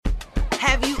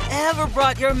Have you ever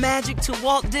brought your magic to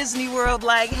Walt Disney World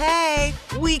like, hey,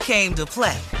 we came to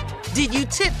play? Did you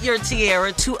tip your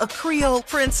tiara to a Creole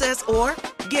princess or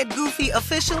get goofy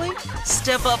officially?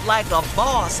 Step up like a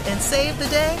boss and save the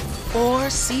day? Or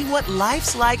see what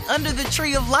life's like under the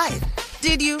tree of life?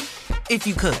 Did you? If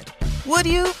you could. Would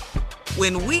you?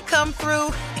 When we come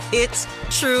through, it's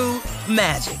true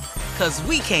magic. 'Cause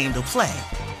we came to play.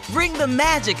 Bring the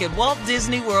magic at Walt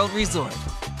Disney World Resort.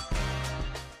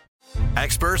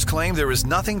 Experts claim there is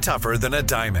nothing tougher than a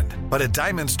diamond. But at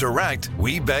Diamonds Direct,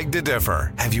 we beg to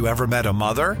differ. Have you ever met a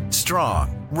mother?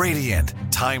 Strong, radiant,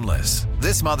 timeless.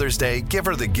 This Mother's Day, give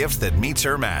her the gift that meets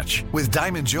her match. With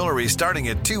diamond jewelry starting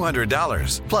at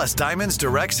 $200. Plus Diamonds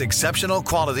Direct's exceptional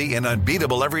quality and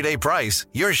unbeatable everyday price,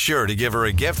 you're sure to give her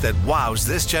a gift that wows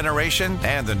this generation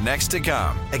and the next to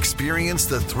come. Experience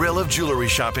the thrill of jewelry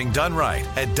shopping done right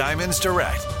at Diamonds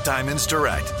Direct. Diamonds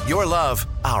Direct. Your love,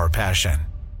 our passion.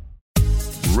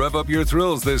 Rev up your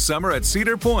thrills this summer at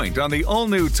Cedar Point on the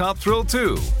all-new Top Thrill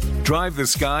 2. Drive the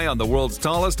sky on the world's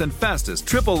tallest and fastest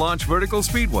triple-launch vertical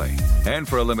speedway. And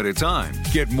for a limited time,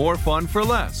 get more fun for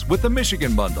less with the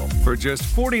Michigan Bundle for just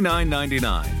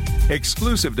 $49.99.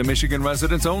 Exclusive to Michigan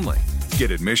residents only.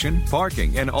 Get admission,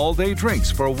 parking, and all-day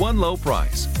drinks for one low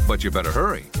price. But you better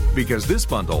hurry, because this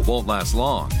bundle won't last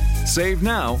long. Save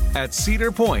now at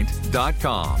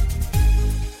cedarpoint.com.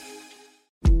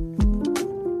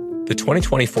 The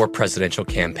 2024 presidential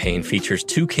campaign features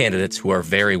two candidates who are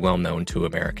very well known to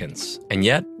Americans. And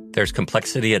yet, there's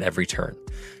complexity at every turn.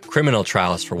 Criminal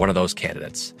trials for one of those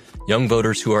candidates. Young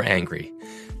voters who are angry.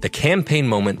 The Campaign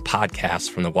Moment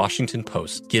podcast from the Washington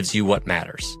Post gives you what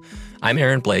matters. I'm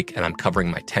Aaron Blake, and I'm covering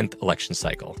my 10th election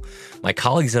cycle. My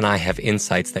colleagues and I have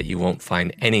insights that you won't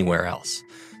find anywhere else.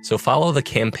 So follow The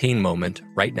Campaign Moment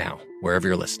right now, wherever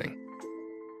you're listening.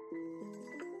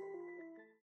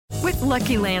 With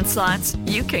Lucky Land Slots,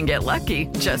 you can get lucky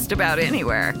just about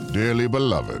anywhere. Dearly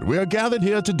beloved, we are gathered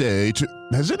here today to...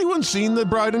 Has anyone seen the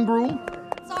bride and groom?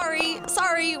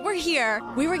 Sorry, we're here.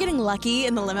 We were getting lucky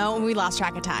in the limo and we lost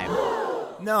track of time.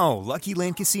 No, Lucky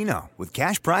Land Casino, with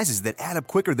cash prizes that add up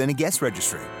quicker than a guest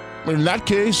registry. In that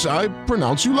case, I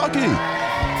pronounce you lucky.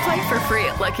 Play for free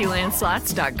at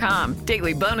LuckyLandSlots.com.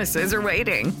 Daily bonuses are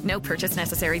waiting. No purchase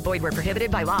necessary. Void where prohibited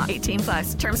by law.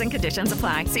 18+. Terms and conditions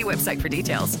apply. See website for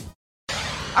details.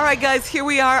 All right, guys, here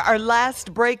we are, our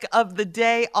last break of the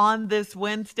day on this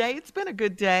Wednesday. It's been a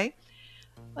good day.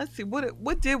 Let's see,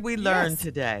 what did we learn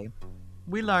today?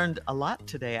 We learned a lot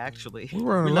today, actually. We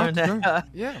learned a lot today.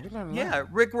 We learned a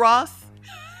lot. Rick Ross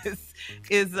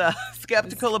is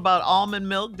skeptical about almond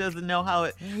milk, doesn't know how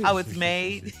it's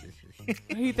made.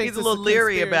 He's a little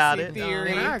leary about it.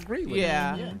 And I agree with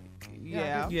him.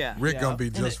 Yeah. Rick gonna be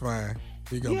just fine.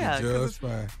 He gonna be just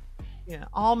fine. Yeah,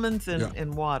 almonds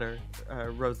and water,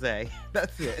 rosé.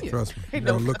 That's it. Trust me. You're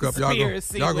gonna look up. Y'all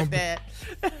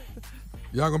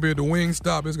gonna be at the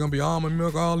Wingstop. It's gonna be almond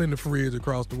milk all in the fridge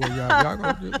across the way.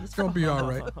 It's gonna be all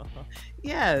right.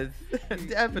 Yes,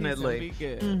 definitely. He's gonna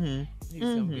be good. Mm-hmm. He's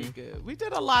gonna be good. We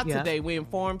did a lot today. We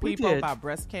informed people about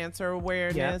breast cancer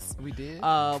awareness. Yeah, we did.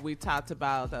 We talked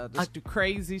about the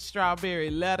crazy strawberry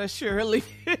letter, Shirley.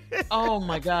 Oh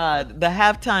my God! The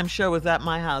halftime show was at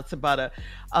my house about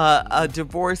a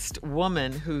divorced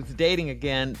woman who's dating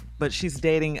again, but she's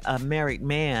dating a married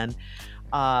man,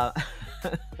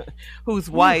 whose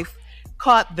wife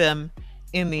caught them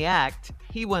in the act.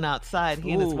 He went outside.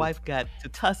 He and his wife got to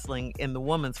tussling in the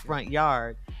woman's front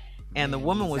yard. And the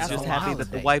woman was just happy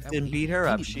that the wife didn't beat her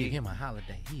up. She give him a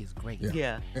holiday. He is great.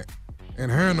 Yeah. And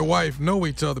her and the wife know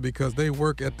each other because they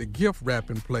work at the gift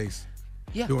wrapping place.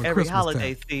 Yeah. During every Christmas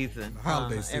holiday time. season.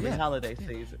 Every holiday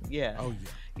season. Yeah. Oh yeah.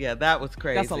 Yeah, that was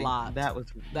crazy. That's a lot. That was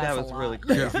lot. really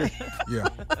crazy. Yeah.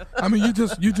 I mean, you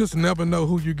just never know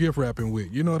who you gift wrapping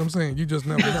with. You know what I'm saying? You just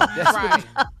never know. That's right.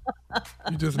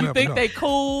 You just you never think know. they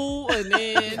cool, and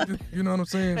then you know what I'm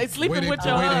saying? They sleeping with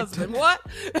your husband. What?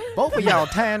 Both of y'all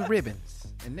tying ribbons.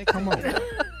 And they come on.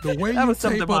 The way that you was tape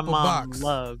something up my a mom box.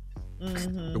 loved.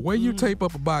 The way you tape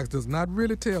up a box does not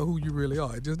really tell who you really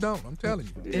are. It just don't. I'm telling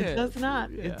you. It does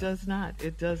not. Yeah. It does not.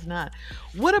 It does not.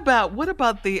 What about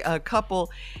the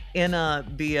couple in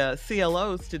the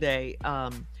CLOs today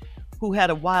who had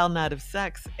a wild night of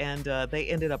sex and they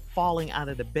ended up falling out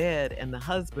of the bed and the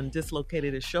husband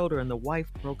dislocated his shoulder and the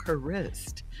wife broke her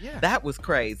wrist. Yeah. That was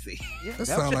crazy. Yeah, that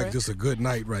sounds like just a good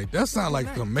night, right? That sounds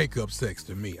like some makeup sex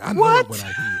to me. I know it when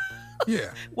I hear it.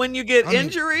 Yeah. When you get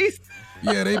injuries?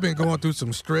 Yeah, they've been going through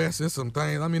some stress and some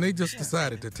things. I mean, they just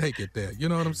decided to take it there. You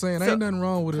know what I'm saying? Ain't nothing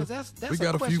wrong with it. That's we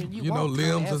got a few,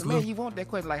 limbs. As a man, you want that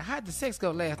question like, how'd the sex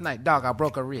go last night? Dog, I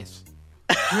broke a wrist.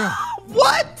 Yeah.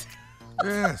 What?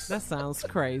 Yes. That sounds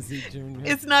crazy, Junior.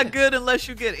 It's not good unless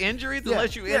you get injuries,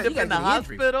 unless you end up in the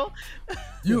hospital.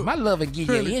 My love will give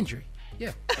you an injury.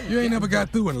 Yeah. You ain't never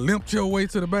got through and limped your way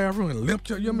to the bathroom and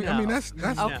limped your. I mean, that's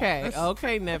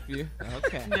okay, nephew.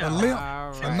 Okay. A limp,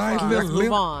 right. a nice little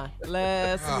limp.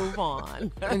 Let's move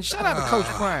on. And shout out to Coach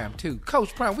Prime too.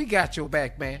 Coach Prime, we got your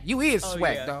back, man. You is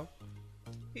swag, dog.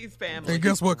 He's family. And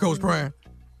guess what, Coach Prime?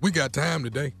 We got time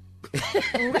today.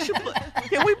 Can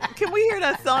we hear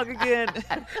that song again?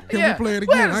 Can we play it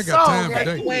again? I got time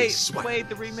today. Wait,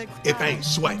 the remix. If ain't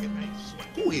swag,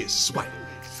 who is swag?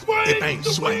 If ain't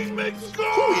swag,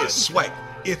 who is swag?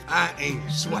 If I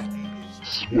ain't swag,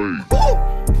 who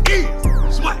is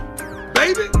swag?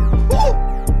 Baby, who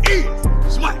is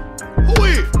swag? Who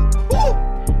is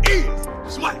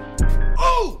swag?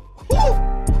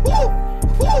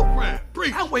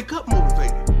 I wake up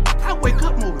motivated. I wake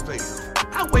up motivated.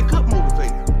 I wake up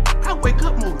motivated. I wake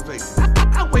up motivated.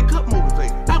 I wake up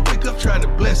motivated. I wake up trying to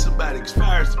bless somebody,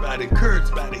 inspire somebody, encourage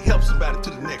somebody, help somebody to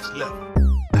the next level.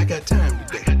 I got time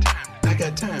today. I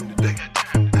got time today.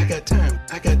 I got time.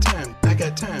 I got time. I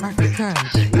got time. I got time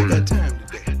today. I got time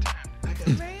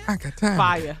today. I got time.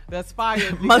 Fire. That's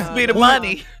fire. Must be the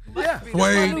money. Yeah.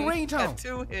 Sway. Got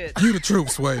 2 hits. You the truth,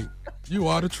 Sway. You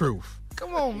are the truth.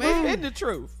 Come on, man. Ain't the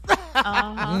truth.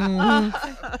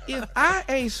 If I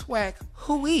ain't swag,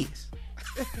 who is?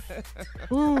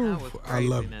 I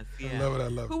love it. Yeah. I love it. I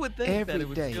love it. Who would think that Every it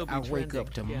would day still be I wake trending?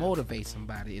 up to motivate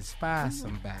somebody, inspire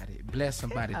somebody, bless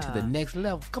somebody to the next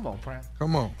level. Come on, Prime.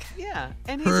 Come on. Yeah,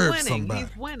 and he's Curb winning. somebody.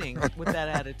 He's winning with that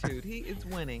attitude. He is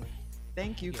winning.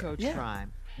 Thank you, Coach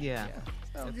Prime. Yeah.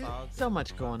 So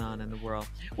much going on in the world.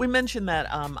 We mentioned that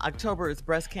October is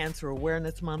Breast Cancer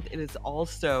Awareness Month. It is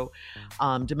also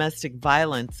Domestic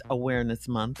Violence Awareness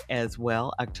Month as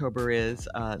well. October is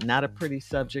not a pretty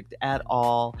subject at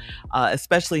all,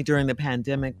 especially during the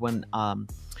pandemic when a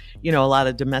lot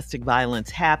of domestic violence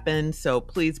happened. So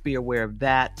please be aware of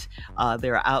that.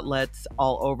 There are outlets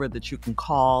all over that you can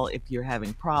call if you're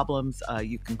having problems.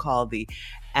 You can call the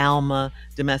ALMA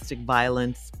Domestic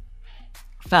Violence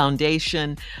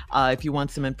Foundation if you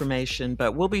want some information,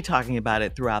 but we'll be talking about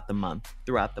it throughout the month.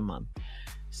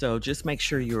 So just make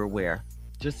sure you're aware.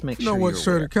 Just make sure you're aware. You know what,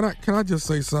 Shirley? Can I just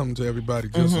say something to everybody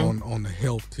just on the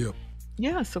health tip?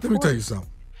 Yes, of course. Let me tell you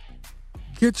something.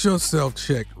 Get yourself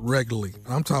checked regularly.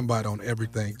 I'm talking about on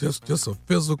everything. Just a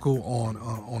physical on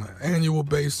an annual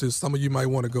basis. Some of you might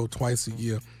want to go twice a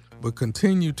year, but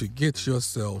continue to get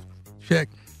yourself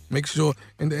checked. Make sure,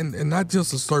 and not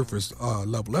just the surface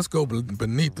level. Let's go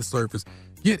beneath the surface.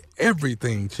 Get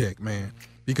everything checked, man,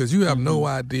 because you have no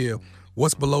idea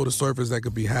what's below the surface that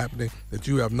could be happening that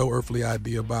you have no earthly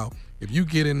idea about. If you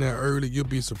get in there early, you'll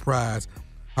be surprised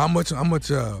how much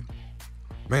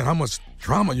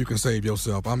trauma you can save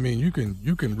yourself. I mean, you can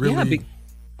really.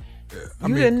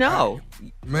 You didn't know.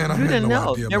 I had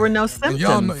no idea. There were no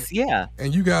symptoms.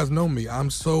 And you guys know me. I'm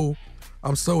so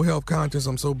health conscious.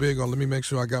 I'm so big on let me make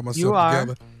sure I got myself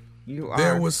together. You are.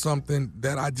 There was something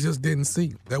that I just didn't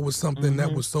see. There was something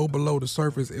that was so below the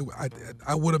surface.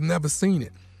 I would have never seen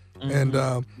it. And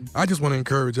I just want to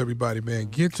encourage everybody, man,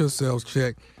 get yourselves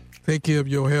checked. Take care of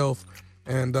your health.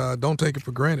 And don't take it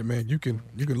for granted, man. You can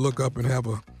look up and have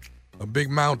a big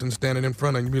mountain standing in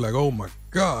front of you and be like, oh, my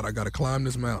God, I got to climb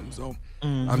this mountain. So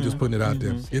I'm just putting it out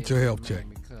there. Get your health checked.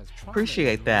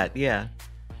 Appreciate that, yeah.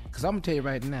 Because I'm going to tell you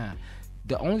right now,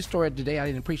 the only story today I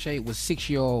didn't appreciate was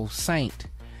 6-year-old Saint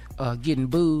getting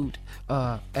booed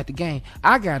at the game.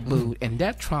 I got booed, and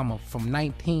that trauma from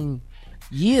 19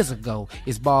 years ago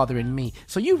is bothering me.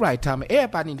 So you're right, Tommy.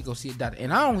 Everybody need to go see a doctor.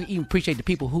 And I don't even appreciate the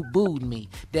people who booed me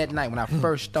that night when I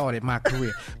first started my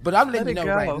career. But I'm letting you know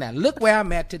right now, look where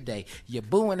I'm at today. You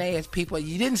booing ass people.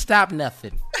 You didn't stop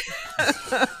nothing.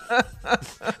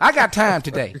 I got time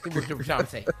today.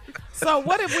 So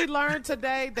what did we learn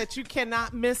today? That you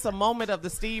cannot miss a moment of the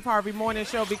Steve Harvey Morning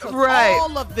Show because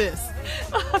all of this.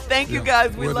 Thank you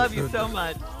guys. We love you so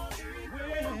much.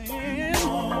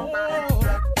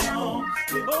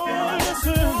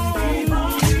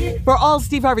 For all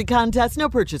Steve Harvey contests, no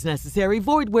purchase necessary,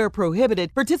 void where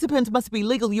prohibited. Participants must be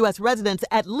legal U.S. residents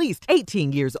at least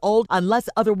 18 years old unless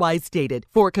otherwise stated.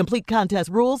 For complete contest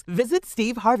rules, visit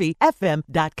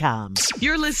SteveHarveyFM.com.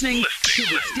 You're listening to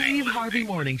the Steve Harvey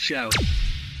Morning Show.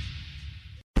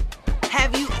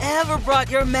 Have you ever brought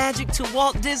your magic to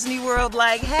Walt Disney World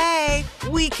like, hey,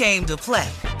 we came to play?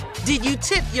 Did you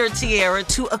tip your tiara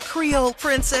to a Creole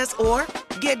princess or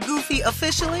get goofy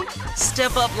officially?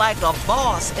 Step up like a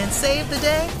boss and save the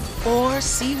day? Or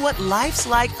see what life's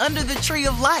like under the tree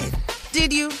of life?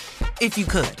 Did you? If you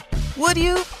could. Would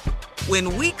you?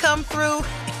 When we come through,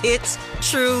 it's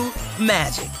true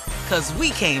magic. because we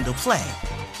came to play.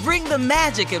 Bring the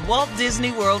magic at Walt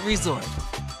Disney World Resort.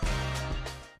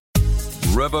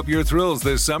 Rev up your thrills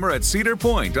this summer at Cedar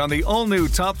Point on the all-new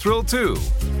Top Thrill 2.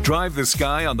 Drive the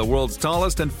sky on the world's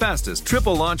tallest and fastest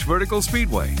triple-launch vertical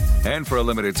speedway. And for a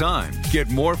limited time, get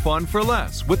more fun for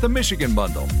less with the Michigan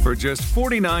Bundle for just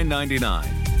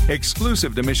 $49.99.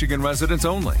 Exclusive to Michigan residents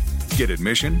only. Get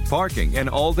admission, parking, and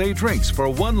all-day drinks for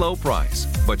one low price.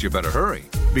 But you better hurry,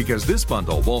 because this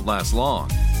bundle won't last long.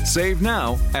 Save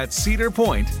now at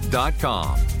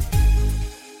cedarpoint.com.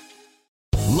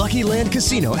 Lucky Land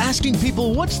Casino, asking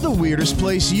people, what's the weirdest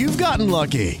place you've gotten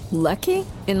lucky? Lucky?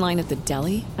 In line at the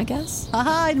deli, I guess?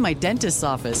 Aha, in my dentist's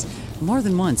office. More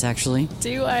than once, actually.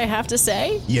 Do I have to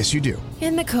say? Yes, you do.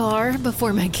 In the car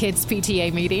before my kids'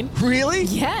 PTA meeting. Really?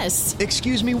 Yes.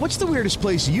 Excuse me, what's the weirdest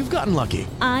place you've gotten lucky?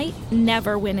 I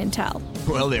never win and tell.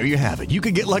 Well, there you have it. You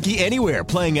can get lucky anywhere,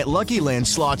 playing at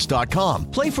LuckyLandSlots.com.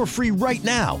 Play for free right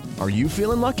now. Are you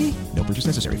feeling lucky? No purchase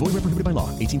necessary. Void where prohibited by law.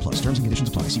 18+. Terms and conditions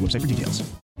apply. See website for details.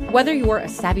 Whether you're a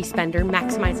savvy spender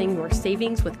maximizing your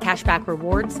savings with cashback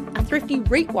rewards, a thrifty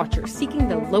rate watcher seeking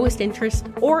the lowest interest,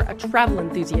 or a travel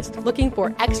enthusiast looking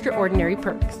for extraordinary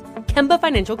perks, Kemba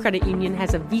Financial Credit Union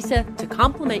has a visa to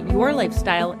complement your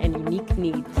lifestyle and unique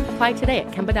needs. Apply today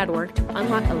at Kemba.org to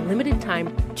unlock a limited-time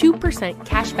 2%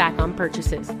 cash back on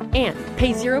purchases and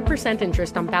pay 0%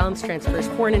 interest on balance transfers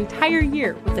for an entire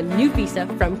year with a new visa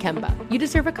from Kemba. You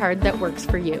deserve a card that works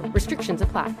for you. Restrictions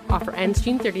apply. Offer ends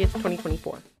June 30th,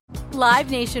 2024. Live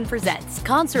Nation presents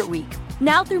Concert Week.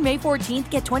 Now through May 14th,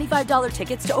 get $25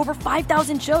 tickets to over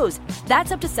 5,000 shows.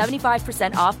 That's up to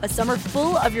 75% off a summer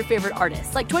full of your favorite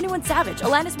artists like 21 Savage,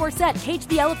 Alanis Morissette, Cage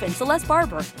the Elephant, Celeste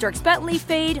Barber, Dierks Bentley,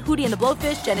 Fade, Hootie and the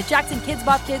Blowfish, Janet Jackson, Kids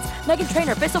Bop Kids, Meghan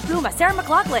Trainor, Peso Pluma, Sarah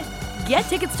McLachlan. Get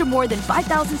tickets to more than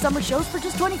 5,000 summer shows for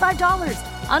just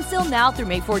 $25. On sale now through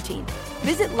May 14th.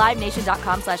 Visit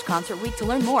LiveNation.com/Concert Week to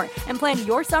learn more and plan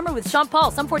your summer with Sean Paul,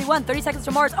 Sum 41, 30 Seconds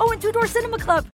to Mars, and Two Door Cinema Club.